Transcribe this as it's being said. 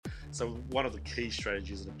So one of the key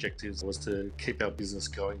strategies and objectives was to keep our business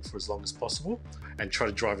going for as long as possible and try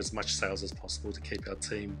to drive as much sales as possible to keep our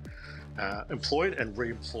team employed and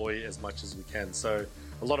re-employ as much as we can. So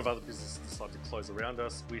a lot of other businesses decided to close around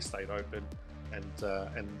us. We stayed open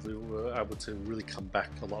and we were able to really come back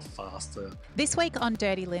a lot faster. This week on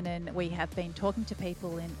Dirty Linen, we have been talking to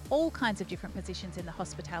people in all kinds of different positions in the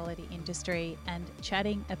hospitality industry and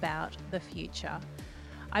chatting about the future.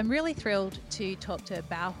 I'm really thrilled to talk to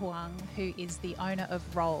Bao Huang, who is the owner of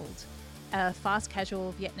Rolled, a fast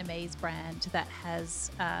casual Vietnamese brand that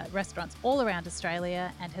has restaurants all around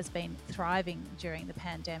Australia and has been thriving during the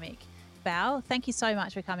pandemic. Bao, thank you so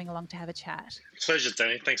much for coming along to have a chat. Pleasure,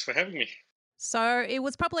 Danny. Thanks for having me. So it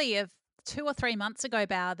was probably 2 or 3 months ago,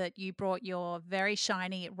 Bao, that you brought your very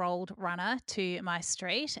shiny Rolled runner to my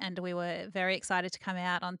street, and we were very excited to come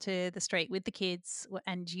out onto the street with the kids,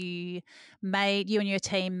 and you and your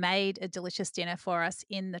team made a delicious dinner for us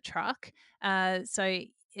in the truck. So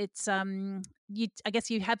it's I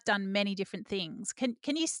guess you have done many different things. Can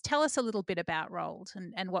you tell us a little bit about Rolled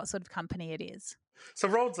and what sort of company it is? So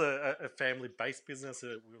Rolled's a family-based business. We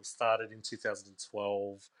were started in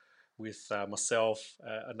 2012 with myself,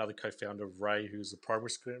 another co-founder of Ray, who's a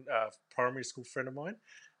primary school friend of mine,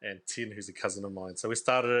 and Tin, who's a cousin of mine. So we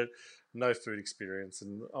started it, no food experience,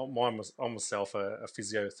 and I'm myself a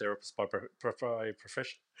physiotherapist by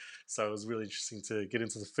profession. So it was really interesting to get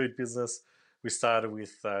into the food business. We started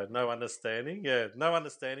with no understanding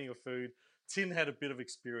of food. Tin had a bit of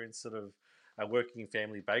experience sort of working in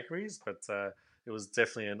family bakeries, but it was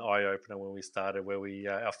definitely an eye-opener when we started, where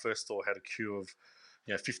our first store had a queue of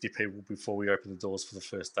 50 people before we opened the doors for the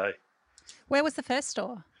first day. Where was the first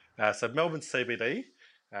store? So Melbourne CBD.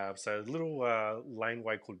 So a little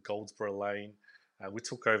laneway called Goldsboro Lane. We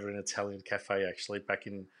took over an Italian cafe actually back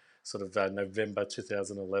in sort of November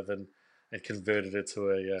 2011 and converted it to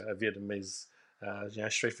a Vietnamese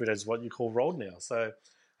street food, as what you call Rolled now. So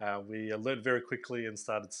we learned very quickly and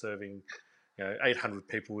started serving 800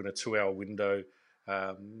 people in a 2-hour window,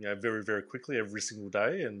 very, very quickly every single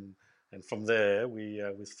day. And from there, we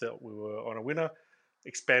felt we were on a winner,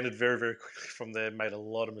 expanded very, very quickly from there, made a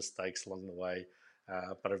lot of mistakes along the way,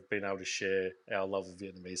 but I've been able to share our love of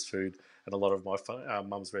Vietnamese food and a lot of my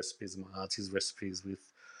mum's recipes and my auntie's recipes with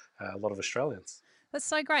a lot of Australians. That's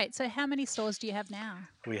so great. So how many stores do you have now?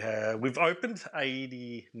 We've opened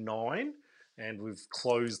 89 and we've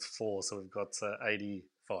closed 4, so we've got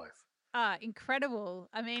 85. Ah, incredible.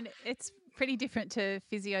 I mean, it's pretty different to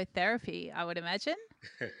physiotherapy, I would imagine.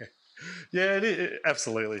 Yeah,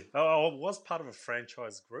 absolutely. I was part of a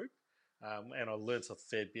franchise group, and I learnt a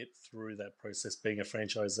fair bit through that process being a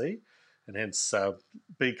franchisee, and hence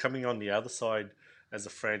coming on the other side as a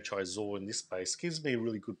franchisor in this space gives me a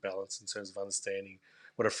really good balance in terms of understanding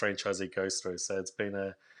what a franchisee goes through. So it's been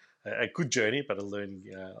a good journey, but a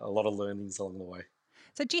lot of learnings along the way.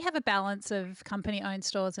 So do you have a balance of company-owned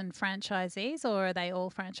stores and franchisees, or are they all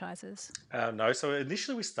franchises? No. So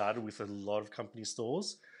initially we started with a lot of company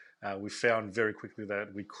stores. We found very quickly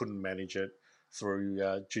that we couldn't manage it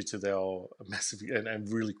due to our massive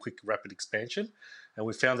and really quick, rapid expansion. And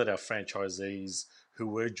we found that our franchisees who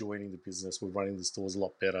were joining the business were running the stores a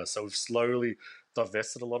lot better. So we've slowly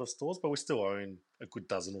divested a lot of stores, but we still own a good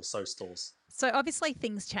dozen or so stores. So obviously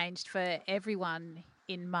things changed for everyone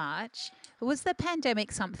in March. Was the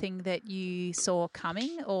pandemic something that you saw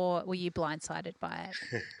coming, or were you blindsided by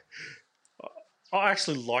it? I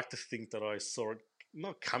actually like to think that I saw it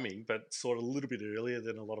not coming, but sort of a little bit earlier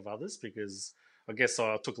than a lot of others, because I guess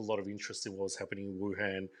I took a lot of interest in what was happening in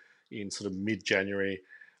Wuhan in sort of mid-January.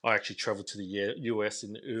 I actually traveled to the US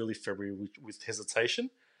in early February with hesitation,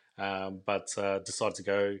 but decided to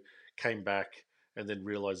go, came back, and then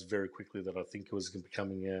realized very quickly that I think it was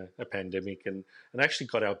becoming a pandemic, and actually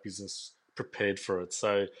got our business prepared for it.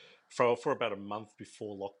 So for about a month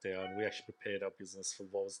before lockdown, we actually prepared our business for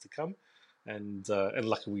what was to come. And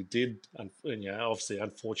luckily we did. And obviously,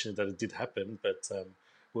 unfortunate that it did happen, but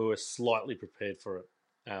we were slightly prepared for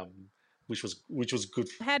it, which was good.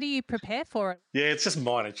 How do you prepare for it? Yeah, it's just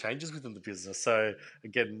minor changes within the business. So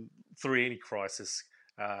again, through any crisis,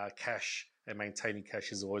 cash and maintaining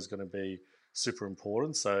cash is always going to be super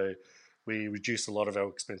important. So we reduced a lot of our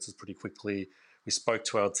expenses pretty quickly. We spoke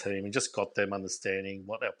to our team and just got them understanding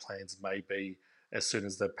what our plans may be as soon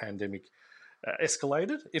as the pandemic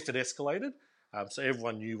escalated, if it escalated. So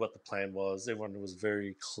everyone knew what the plan was. Everyone was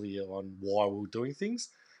very clear on why we were doing things.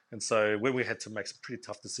 And so when we had to make some pretty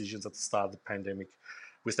tough decisions at the start of the pandemic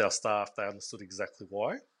with our staff, they understood exactly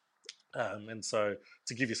why. And so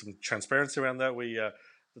to give you some transparency around that,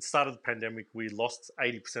 at the start of the pandemic, we lost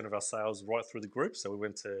 80% of our sales right through the group. So we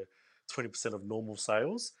went to 20% of normal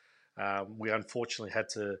sales. We unfortunately had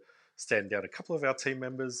to stand down a couple of our team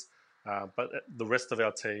members, but the rest of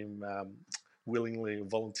our team willingly,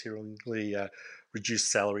 voluntarily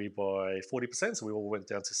reduced salary by 40%. So we all went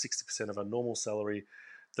down to 60% of our normal salary.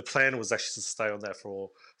 The plan was actually to stay on that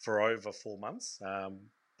for over 4 months.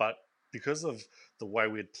 But because of the way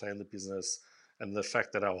we had planned the business and the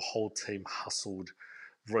fact that our whole team hustled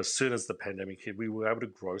as soon as the pandemic hit, we were able to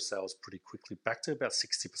grow sales pretty quickly back to about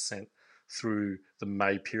 60% through the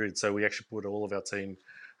May period. So we actually put all of our team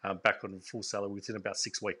back on full salary within about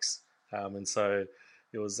 6 weeks. And so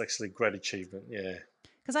it was actually a great achievement. Yeah.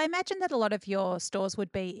 Because I imagine that a lot of your stores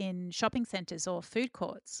would be in shopping centres or food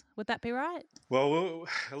courts. Would that be right? Well,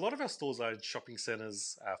 a lot of our stores are in shopping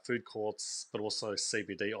centres, food courts, but also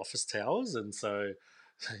CBD office towers. And so,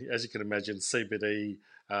 as you can imagine, CBD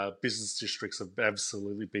business districts have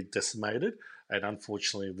absolutely been decimated. And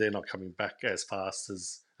unfortunately, they're not coming back as fast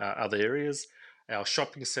as other areas. Our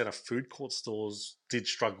shopping centre food court stores did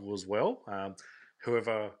struggle as well.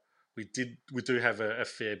 However, we do have a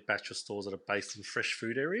fair batch of stores that are based in fresh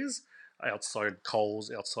food areas outside Coles,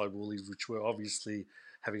 outside Woolies, which were obviously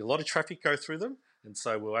having a lot of traffic go through them, and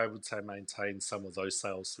so we were able to maintain some of those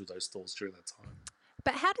sales through those stores during that time.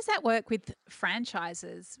 But how does that work with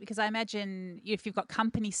franchises? Because I imagine if you've got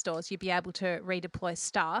company stores, you'd be able to redeploy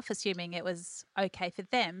staff, assuming it was okay for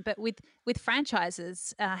them. But with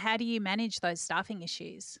franchises, how do you manage those staffing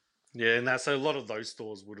issues? Yeah, and so a lot of those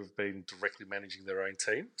stores would have been directly managing their own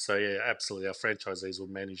team. So yeah, absolutely, our franchisees would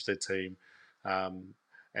manage their team, um,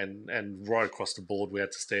 and right across the board, we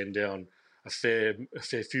had to stand down a fair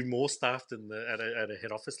few more staff than at a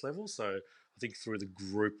head office level. So I think through the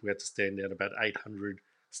group, we had to stand down about 800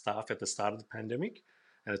 staff at the start of the pandemic,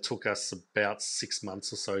 and it took us about 6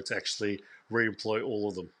 months or so to actually re-employ all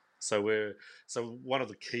of them. So one of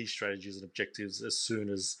the key strategies and objectives as soon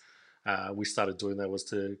as we started doing that was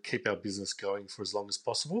to keep our business going for as long as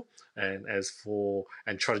possible, and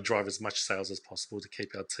try to drive as much sales as possible to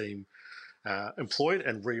keep our team employed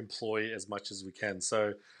and re-employ as much as we can.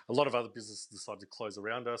 So a lot of other businesses decided to close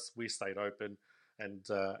around us. We stayed open, and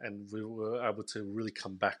we were able to really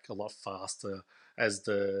come back a lot faster as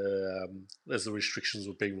the restrictions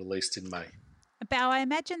were being released in May. Bao, I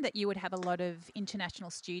imagine that you would have a lot of international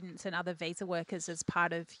students and other visa workers as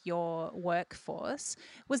part of your workforce.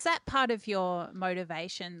 Was that part of your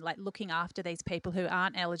motivation, like looking after these people who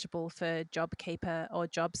aren't eligible for JobKeeper or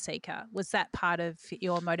JobSeeker? Was that part of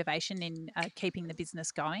your motivation in keeping the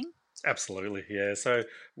business going? Absolutely, yeah. So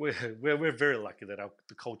we're very lucky that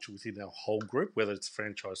the culture within our whole group, whether it's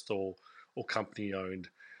franchise store or company owned,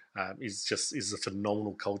 is a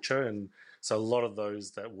phenomenal culture. And so a lot of those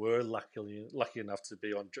that were lucky enough to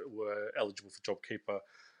were eligible for JobKeeper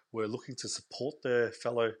were looking to support their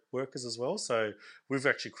fellow workers as well. So we've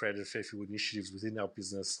actually created a fair few initiatives within our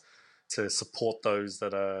business to support those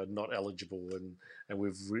that are not eligible, and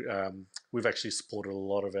we've actually supported a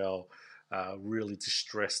lot of our really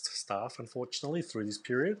distressed staff, unfortunately, through this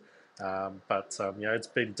period. It's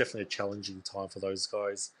been definitely a challenging time for those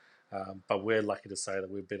guys. But we're lucky to say that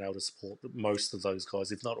we've been able to support most of those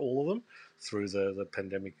guys, if not all of them, through the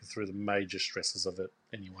pandemic and through the major stresses of it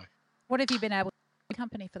anyway. What have you been able to do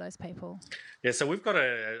company for those people? Yeah, so we've got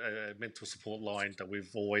a mental support line that we've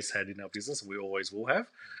always had in our business, and we always will have.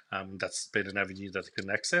 That's been an avenue that they can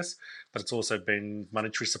access, but it's also been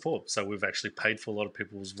monetary support. So we've actually paid for a lot of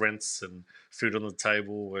people's rents and food on the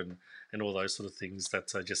table and all those sort of things that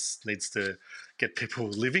just needs to get people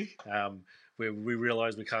living. We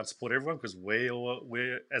realise we can't support everyone because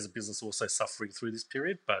we're as a business also suffering through this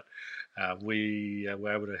period, but we're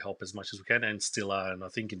able to help as much as we can and still are. And I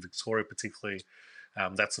think in Victoria particularly,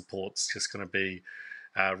 that support's just going to be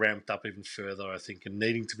ramped up even further, I think, and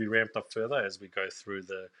needing to be ramped up further as we go through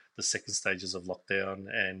the second stages of lockdown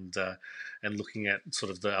and looking at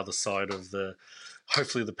sort of the other side of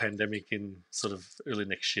hopefully the pandemic in sort of early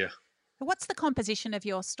next year. What's the composition of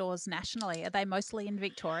your stores nationally? Are they mostly in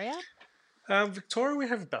Victoria? Victoria, we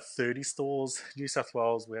have about 30 stores. New South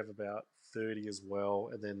Wales, we have about 30 as well,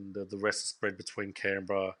 and then the rest is spread between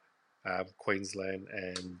Canberra, Queensland,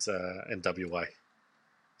 and WA.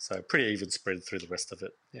 So pretty even spread through the rest of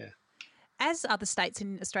it. Yeah. As other states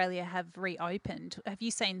in Australia have reopened, have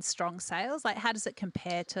you seen strong sales? Like, how does it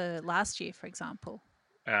compare to last year, for example?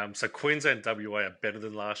 So Queensland and WA are better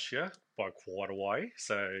than last year by quite a way.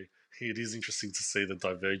 So it is interesting to see the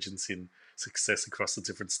divergence in success across the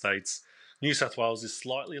different states. New South Wales is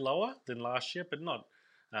slightly lower than last year, but not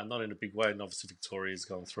in a big way. And obviously Victoria has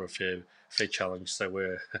gone through a fair challenge. So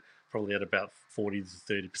we're probably at about 40 to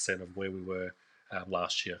 30% of where we were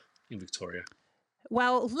last year in Victoria.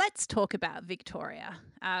 Well, let's talk about Victoria.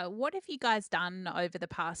 What have you guys done over the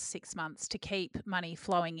past 6 months to keep money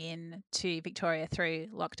flowing in to Victoria through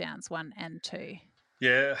lockdowns 1 and 2?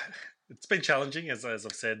 Yeah, it's been challenging, as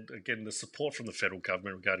I've said. Again, the support from the federal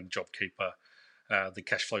government regarding JobKeeper, the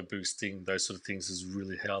cash flow boosting, those sort of things has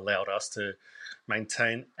really allowed us to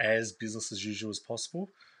maintain as business as usual as possible.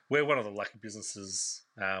 We're one of the lucky businesses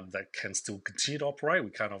that can still continue to operate.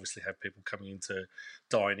 We can't obviously have people coming in to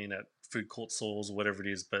dine in at food court stalls or whatever it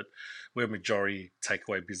is, but we're a majority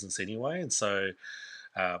takeaway business anyway. And so,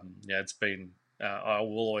 it's been, I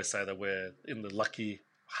will always say that we're in the lucky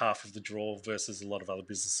half of the draw versus a lot of other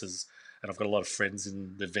businesses. And I've got a lot of friends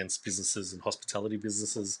in the events businesses and hospitality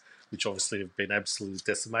businesses, which obviously have been absolutely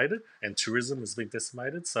decimated, and tourism has been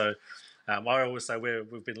decimated. So I always say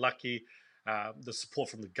we've been lucky. The support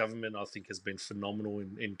from the government, I think, has been phenomenal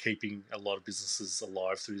in keeping a lot of businesses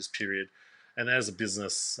alive through this period. And as a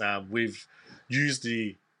business, we've used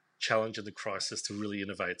the challenge and the crisis to really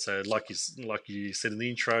innovate. So, like you said in the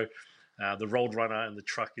intro, the rolled runner and the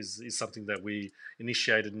truck is something that we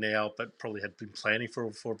initiated now, but probably had been planning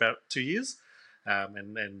for about 2 years.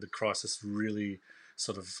 And the crisis really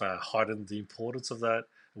sort of heightened the importance of that.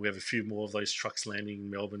 We have a few more of those trucks landing in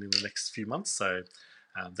Melbourne in the next few months. So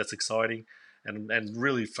that's exciting. And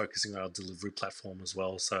really focusing on our delivery platform as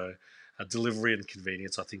well. So delivery and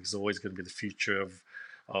convenience, I think, is always going to be the future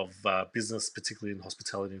of business, particularly in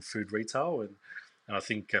hospitality and food retail. And I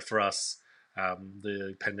think for us,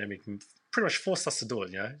 the pandemic pretty much forced us to do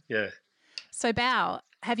it, Yeah. So, Bao,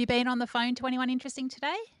 have you been on the phone to anyone interesting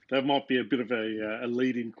today? That might be a bit of a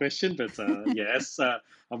lead-in question, but yes,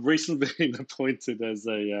 I've recently been appointed as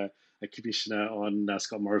a commissioner on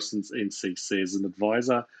Scott Morrison's NCC as an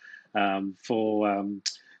advisor.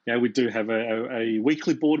 We do have a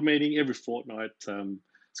weekly board meeting every fortnight.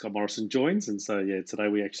 Scott Morrison joins, and so today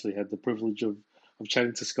we actually had the privilege of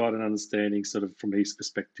chatting to Scott and understanding sort of from his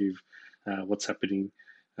perspective what's happening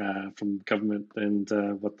from government and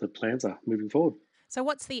what the plans are moving forward. So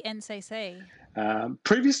what's the NCC?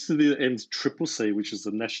 Previous to the NCCC, which is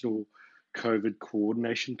the National COVID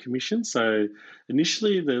Coordination Commission. So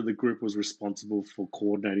initially the group was responsible for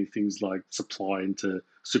coordinating things like supply into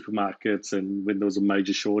supermarkets and when there was a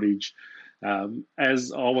major shortage.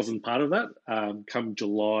 As I wasn't part of that, come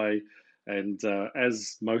July, and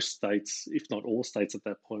as most states, if not all states at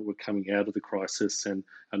that point, were coming out of the crisis and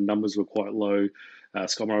numbers were quite low,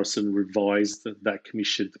 Scott Morrison revised that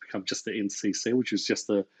commission to become just the NCC, which was just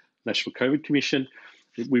the National COVID Commission.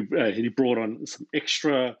 He brought on some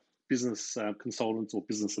extra business consultants or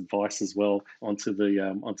business advice as well onto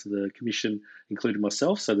the commission, including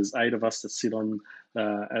myself. So there's 8 of us that sit on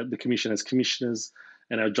the commission as commissioners,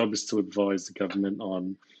 and our job is to advise the government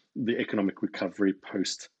on the economic recovery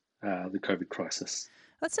post the COVID crisis.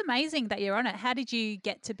 That's amazing that you're on it. How did you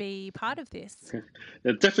get to be part of this?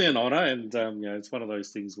 Definitely an honour, and it's one of those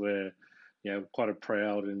things where quite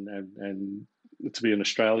proud and to be an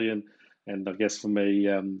Australian, and I guess for me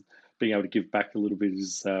being able to give back a little bit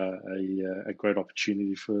is a great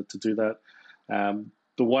opportunity to do that.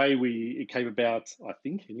 The way it came about, I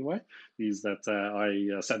think anyway, is that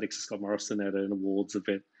I sat next to Scott Morrison at an awards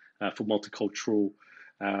event for the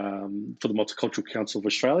Multicultural Council of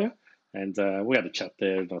Australia. And we had a chat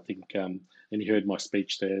there, and I think, and he heard my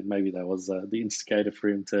speech there, and maybe that was the instigator for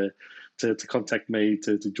him to contact me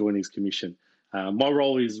to join his commission. My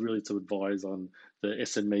role is really to advise on the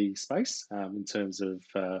SME space in terms of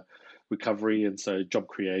recovery, and so job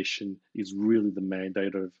creation is really the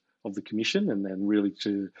mandate of the commission, and then really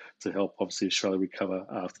to help obviously Australia recover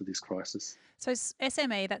after this crisis. So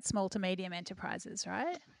SME, that's small to medium enterprises,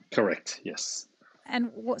 right? Correct. Yes.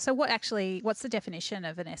 And what's the definition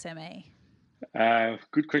of an SME?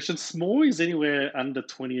 Good question. Small is anywhere under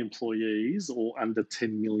 20 employees or under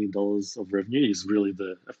 $10 million of revenue is really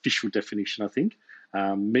the official definition, I think.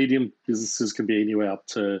 Medium businesses can be anywhere up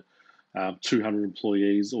to 200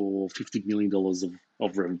 employees or $50 million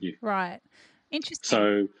of revenue. Right. Interesting.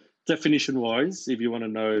 So definition-wise, if you want to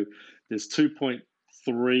know, there's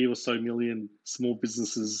 2.3 or so million small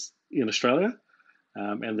businesses in Australia.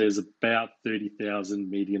 And there's about 30,000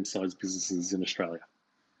 medium-sized businesses in Australia.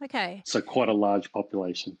 Okay. So quite a large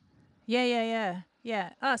population. Yeah.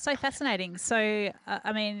 Oh, so fascinating. So,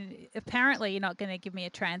 apparently you're not going to give me a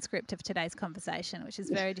transcript of today's conversation, which is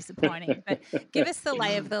very disappointing. But give us the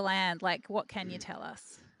lay of the land. Like, what can you tell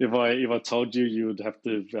us? If I told you, you would have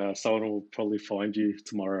to. Someone will probably find you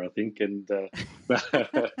tomorrow, I think. And no,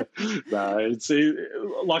 it's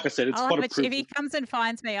like I said, it's quite a privilege. If he comes and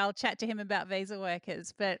finds me, I'll chat to him about visa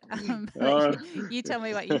workers. But you tell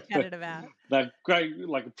me what you chatted about. Great,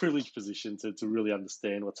 like a privileged position to really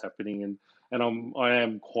understand what's happening. And and I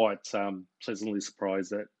am quite pleasantly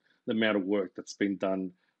surprised at the amount of work that's been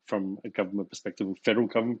done from a government perspective, a federal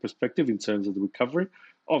government perspective, in terms of the recovery.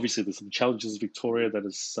 Obviously, there's some challenges in Victoria that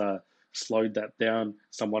has slowed that down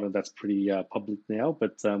somewhat, and that's pretty public now.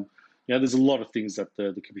 But there's a lot of things that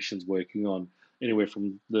the Commission's working on, anywhere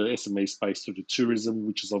from the SME space through to tourism,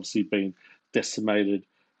 which has obviously been decimated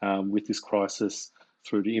with this crisis,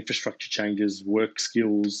 through to infrastructure changes, work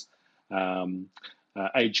skills,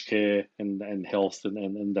 aged care and health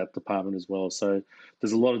and that department as well. So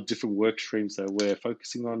there's a lot of different work streams that we're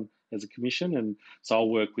focusing on as a commission. And so I'll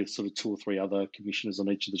work with sort of 2 or 3 other commissioners on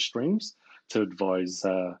each of the streams to advise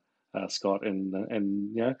Scott and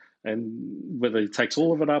whether he takes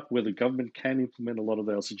all of it up, whether government can implement a lot of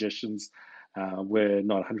our suggestions. We're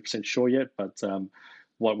not 100% sure yet, but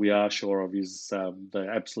what we are sure of is they're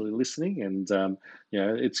absolutely listening. And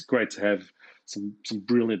it's great to have some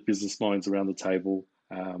brilliant business minds around the table,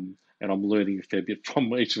 and I'm learning a fair bit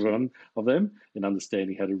from each one of them and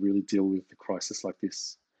understanding how to really deal with a crisis like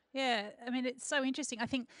this. Yeah, I mean, it's so interesting. I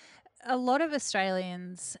think a lot of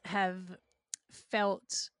Australians have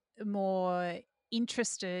felt more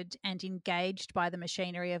interested and engaged by the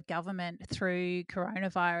machinery of government through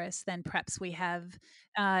coronavirus than perhaps we have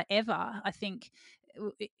ever. I think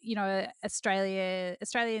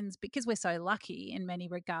Australians, because we're so lucky in many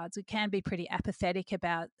regards, we can be pretty apathetic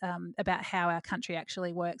about how our country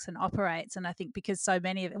actually works and operates. And I think because so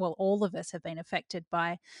many all of us have been affected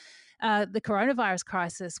by the coronavirus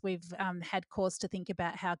crisis, we've had cause to think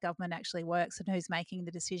about how government actually works and who's making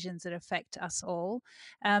the decisions that affect us all.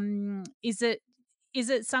 Is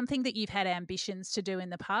it something that you've had ambitions to do in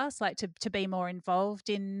the past, like to be more involved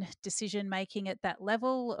in decision making at that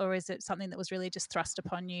level, or is it something that was really just thrust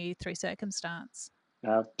upon you through circumstance?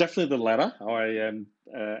 Definitely the latter. I am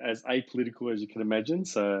as apolitical as you can imagine,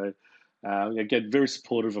 so again, very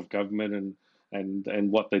supportive of government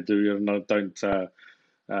and what they do, and I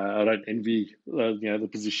don't envy the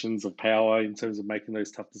positions of power in terms of making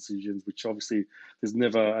those tough decisions, which obviously there's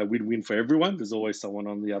never a win-win for everyone. There's always someone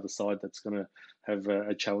on the other side that's going to have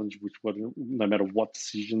a challenge, no matter what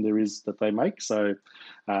decision there is that they make. So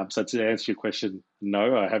to answer your question,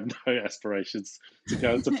 no, I have no aspirations to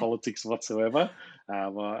go into politics whatsoever.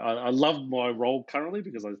 I love my role currently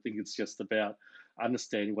because I think it's just about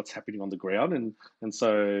understanding what's happening on the ground, and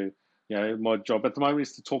so. My job at the moment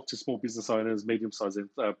is to talk to small business owners, medium-sized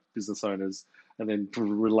business owners, and then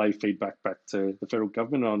relay feedback back to the federal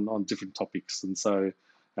government on different topics. And so,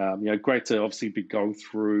 great to obviously be going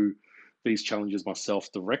through these challenges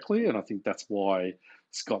myself directly. And I think that's why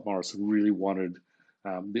Scott Morrison really wanted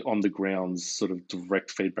the on-the-ground sort of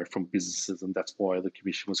direct feedback from businesses, and that's why the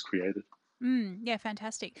commission was created. Yeah,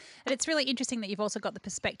 fantastic. And it's really interesting that you've also got the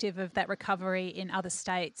perspective of that recovery in other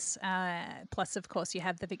states. Plus, of course, you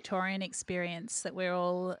have the Victorian experience that we're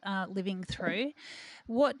all living through.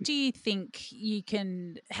 What do you think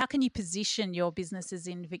how can you position your businesses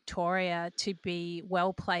in Victoria to be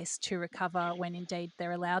well placed to recover when indeed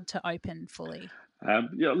they're allowed to open fully?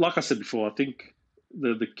 Like I said before, I think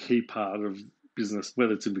the key part of business,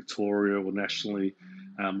 whether it's in Victoria or nationally,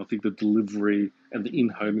 I think the delivery and the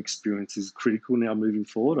in-home experience is critical now moving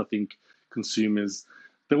forward. I think consumers,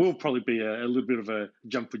 there will probably be a little bit of a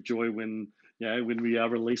jump for joy when we are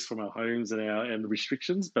released from our homes and the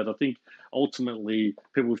restrictions. But I think ultimately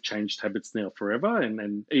people have changed habits now forever,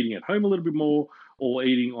 and eating at home a little bit more or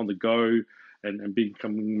eating on the go and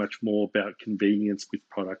becoming much more about convenience with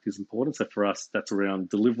product is important. So for us, that's around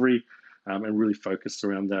delivery and really focused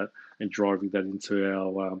around that and driving that into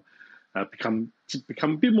our become a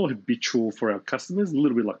bit more habitual for our customers, a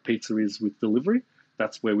little bit like pizza is with delivery.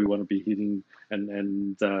 That's where we want to be hitting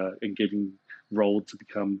and getting rolled to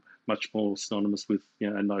become much more synonymous with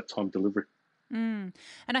a nighttime delivery. And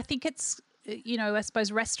I think it's, I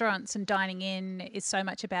suppose restaurants and dining in is so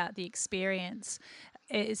much about the experience.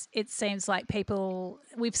 It seems like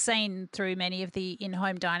we've seen through many of the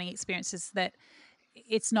in-home dining experiences that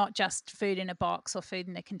it's not just food in a box or food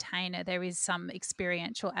in a container. There is some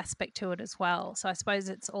experiential aspect to it as well. So I suppose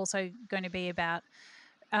it's also going to be about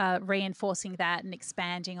reinforcing that and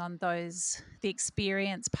expanding on the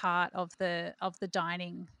experience part of the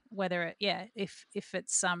dining, whether if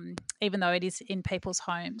it's even though it is in people's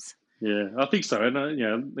homes. Yeah, I think so. And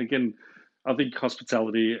again, I think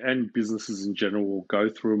hospitality and businesses in general will go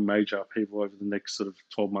through a major upheaval over the next sort of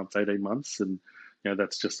 12 months, 18 months, and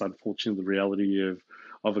that's just unfortunately the reality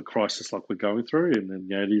of a crisis like we're going through,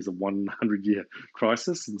 and it is a 100-year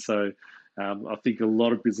crisis, and so I think a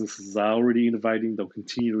lot of businesses are already innovating. They'll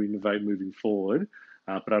continue to innovate moving forward,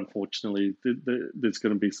 but unfortunately, there's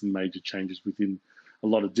going to be some major changes within a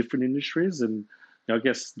lot of different industries, and I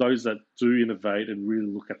guess those that do innovate and really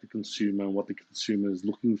look at the consumer and what the consumer is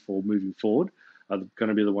looking for moving forward are going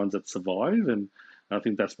to be the ones that survive. And I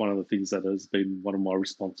think that's one of the things that has been one of my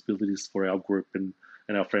responsibilities for our group and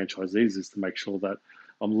our franchisees is to make sure that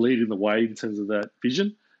I'm leading the way in terms of that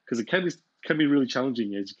vision, because it can be really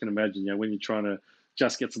challenging, as you can imagine. When you're trying to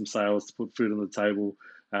just get some sales to put food on the table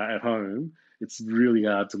at home, it's really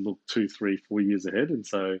hard to look 2, 3, 4 years ahead. And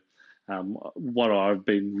so what I've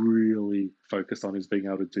been really focused on is being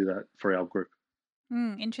able to do that for our group.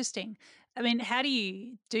 Interesting. I mean, how do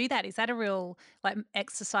you do that? Is that a real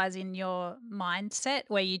exercise in your mindset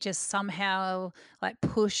where you just somehow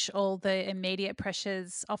push all the immediate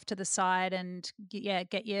pressures off to the side and yeah,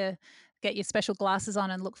 get your special glasses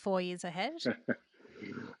on and look 4 years ahead?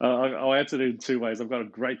 I'll answer it in two ways. I've got a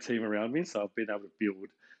great team around me, so I've been able to build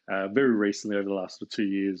very recently over the last 2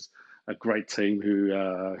 years a great team who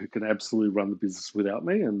can absolutely run the business without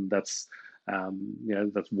me, and that's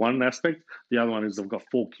one aspect. The other one is I've got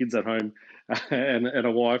 4 kids at home and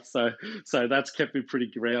a wife, so that's kept me pretty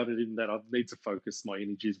grounded in that I need to focus my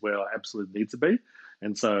energies where I absolutely need to be,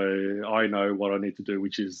 and so I know what I need to do,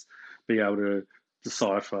 which is be able to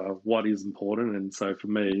decipher what is important. And so for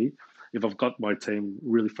me, if I've got my team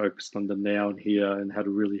really focused on the now and here and how to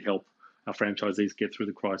really help our franchisees get through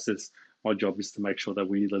the crisis, my job is to make sure that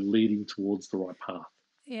we are leading towards the right path.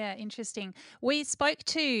 Yeah, interesting. We spoke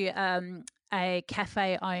to a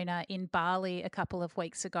cafe owner in Bali a couple of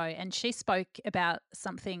weeks ago, and she spoke about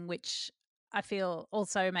something which I feel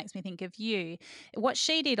also makes me think of you. What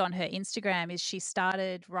she did on her Instagram is she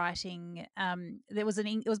started writing. It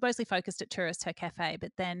was mostly focused at tourists, her cafe,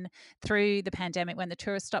 but then through the pandemic, when the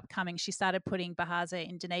tourists stopped coming, she started putting Bahasa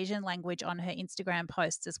Indonesian language on her Instagram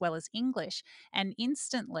posts as well as English, and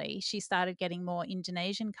instantly she started getting more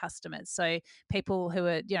Indonesian customers. So people who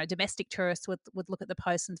are domestic tourists would look at the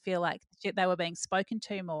posts and feel like they were being spoken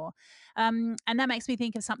to more. And that makes me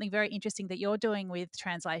think of something very interesting that you're doing with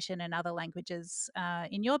translation and other languages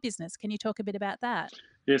in your business. Can you talk a bit about that?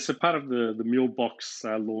 Yeah, so part of the Meal Box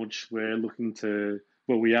launch, we're looking to,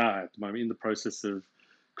 well, we are at the moment in the process of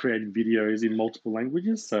creating videos in multiple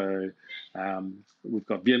languages. So we've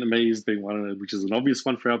got Vietnamese being one of the, which is an obvious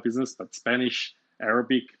one for our business, but Spanish,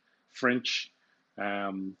 Arabic, French,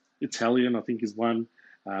 Italian, I think is one,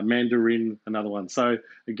 Mandarin, another one. So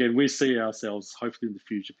again, we see ourselves hopefully in the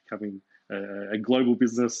future becoming a global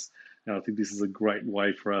business. And I think this is a great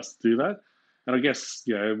way for us to do that. And I guess,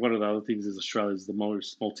 one of the other things is Australia is the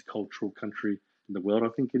most multicultural country in the world, I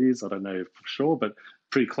think it is. I don't know for sure, but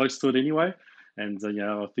pretty close to it anyway. And,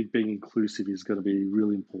 I think being inclusive is going to be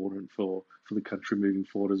really important for the country moving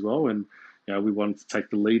forward as well. And, we wanted to take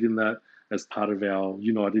the lead in that as part of our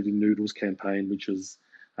United in Noodles campaign, which is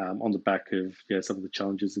on the back of some of the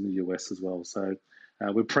challenges in the US as well. So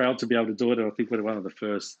we're proud to be able to do it. And I think we're one of the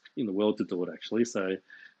first in the world to do it, actually. So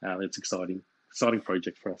it's exciting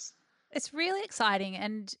project for us. It's really exciting,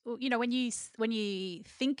 and when you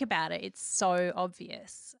think about it, it's so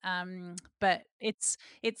obvious. But it's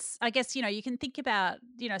I guess you can think about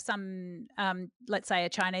some let's say a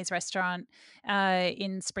Chinese restaurant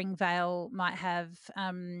in Springvale might have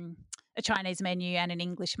a Chinese menu and an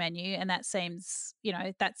English menu, and that seems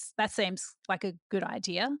that seems like a good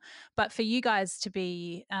idea. But for you guys to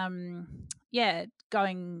be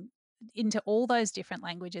going into all those different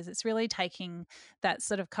languages, it's really taking that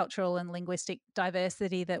sort of cultural and linguistic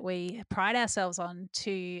diversity that we pride ourselves on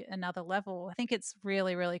to another level. I think it's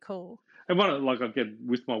really, really cool. And again,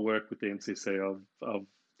 with my work with the NCC, I've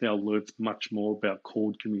now learned much more about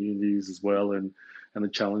CALD communities as well, and the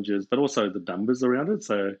challenges, but also the numbers around it.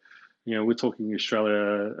 So, we're talking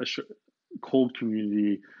Australia, CALD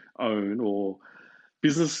community owned, or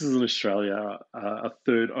businesses in Australia are a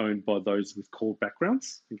third owned by those with CALD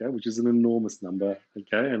backgrounds, okay, which is an enormous number,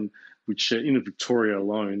 okay, and which in Victoria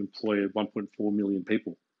alone employ 1.4 million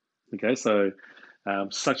people, okay, so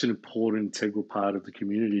such an important integral part of the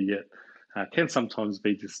community, yet can sometimes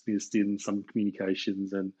be dismissed in some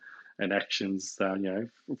communications and actions,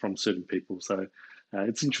 from certain people. So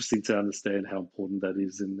it's interesting to understand how important that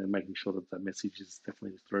is, and making sure that message is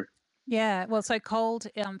definitely through. Yeah, well, so CALD,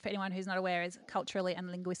 for anyone who's not aware, is culturally and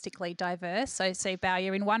linguistically diverse. So, Bao,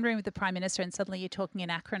 you're in one room with the Prime Minister and suddenly you're talking in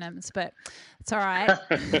acronyms, but it's all right.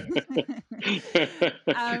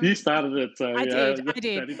 You started it. So I did.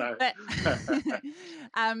 But,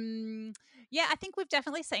 yeah, I think we've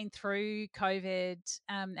definitely seen through COVID,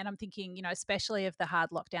 and I'm thinking, especially of the hard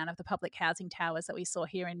lockdown of the public housing towers that we saw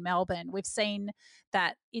here in Melbourne, we've seen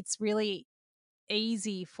that it's really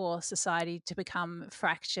easy for society to become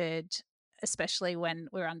fractured especially when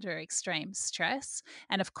we're under extreme stress.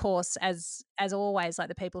 And of course, as always, like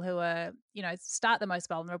the people who are, start the most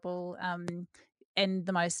vulnerable, and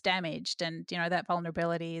the most damaged, and that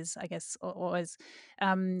vulnerability is, I guess, always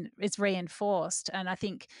it's reinforced. And I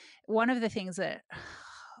think one of the things that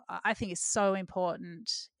I think is so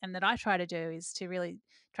important, and that I try to do, is to really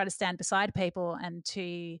try to stand beside people and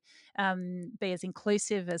to be as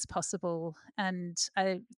inclusive as possible. And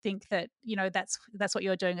I think that that's what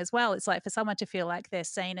you're doing as well. It's like, for someone to feel like they're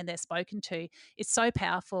seen and they're spoken to, it's so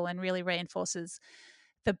powerful and really reinforces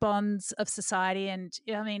the bonds of society. And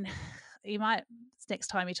I mean, you might, next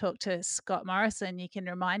time you talk to Scott Morrison, you can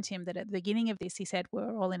remind him that at the beginning of this, he said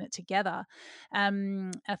we're all in it together.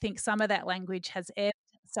 I think some of that language has ebbed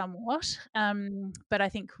somewhat, but I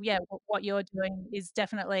think, what you're doing is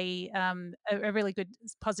definitely a really good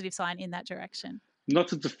positive sign in that direction. Not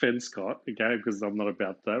to defend Scott, okay, because I'm not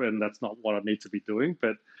about that, and that's not what I need to be doing,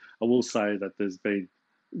 but I will say that there's been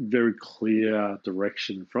very clear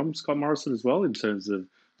direction from Scott Morrison as well in terms of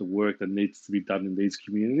the work that needs to be done in these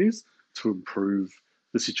communities to improve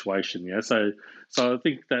the situation. Yeah, so I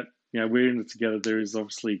think that we're in it together. There is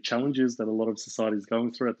obviously challenges that a lot of society is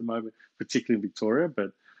going through at the moment, particularly in Victoria,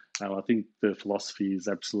 but I think the philosophy is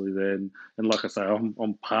absolutely there. And like I say,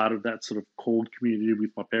 I'm part of that sort of CALD community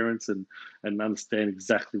with my parents, and understand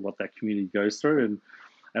exactly what that community goes through.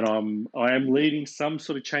 And I am leading some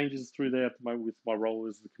sort of changes through there at the moment with my role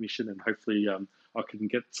as the commission, and hopefully I can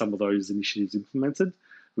get some of those initiatives implemented,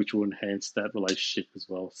 which will enhance that relationship as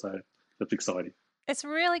well. So that's exciting. It's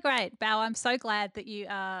really great, Bao. I'm so glad that you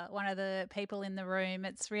are one of the people in the room.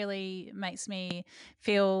 It's really makes me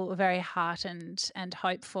feel very heartened and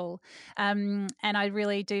hopeful. And I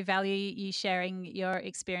really do value you sharing your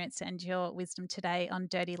experience and your wisdom today on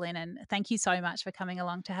Dirty Linen. Thank you so much for coming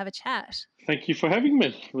along to have a chat. Thank you for having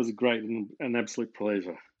me. It was a great and an absolute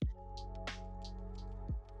pleasure.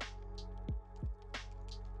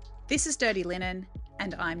 This is Dirty Linen,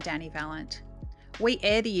 and I'm Danny Vallant. We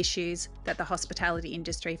air the issues that the hospitality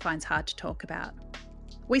industry finds hard to talk about.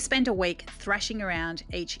 We spend a week thrashing around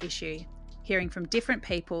each issue, hearing from different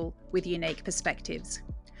people with unique perspectives.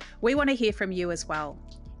 We want to hear from you as well.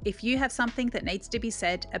 If you have something that needs to be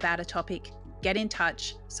said about a topic, get in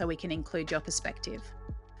touch so we can include your perspective.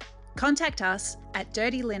 Contact us at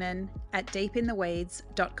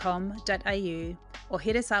dirtylinen@deepintheweeds.com.au or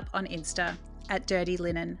hit us up on Insta at Dirty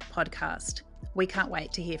Linen Podcast. We can't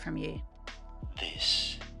wait to hear from you.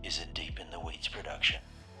 This is a Deep in the Weeds production.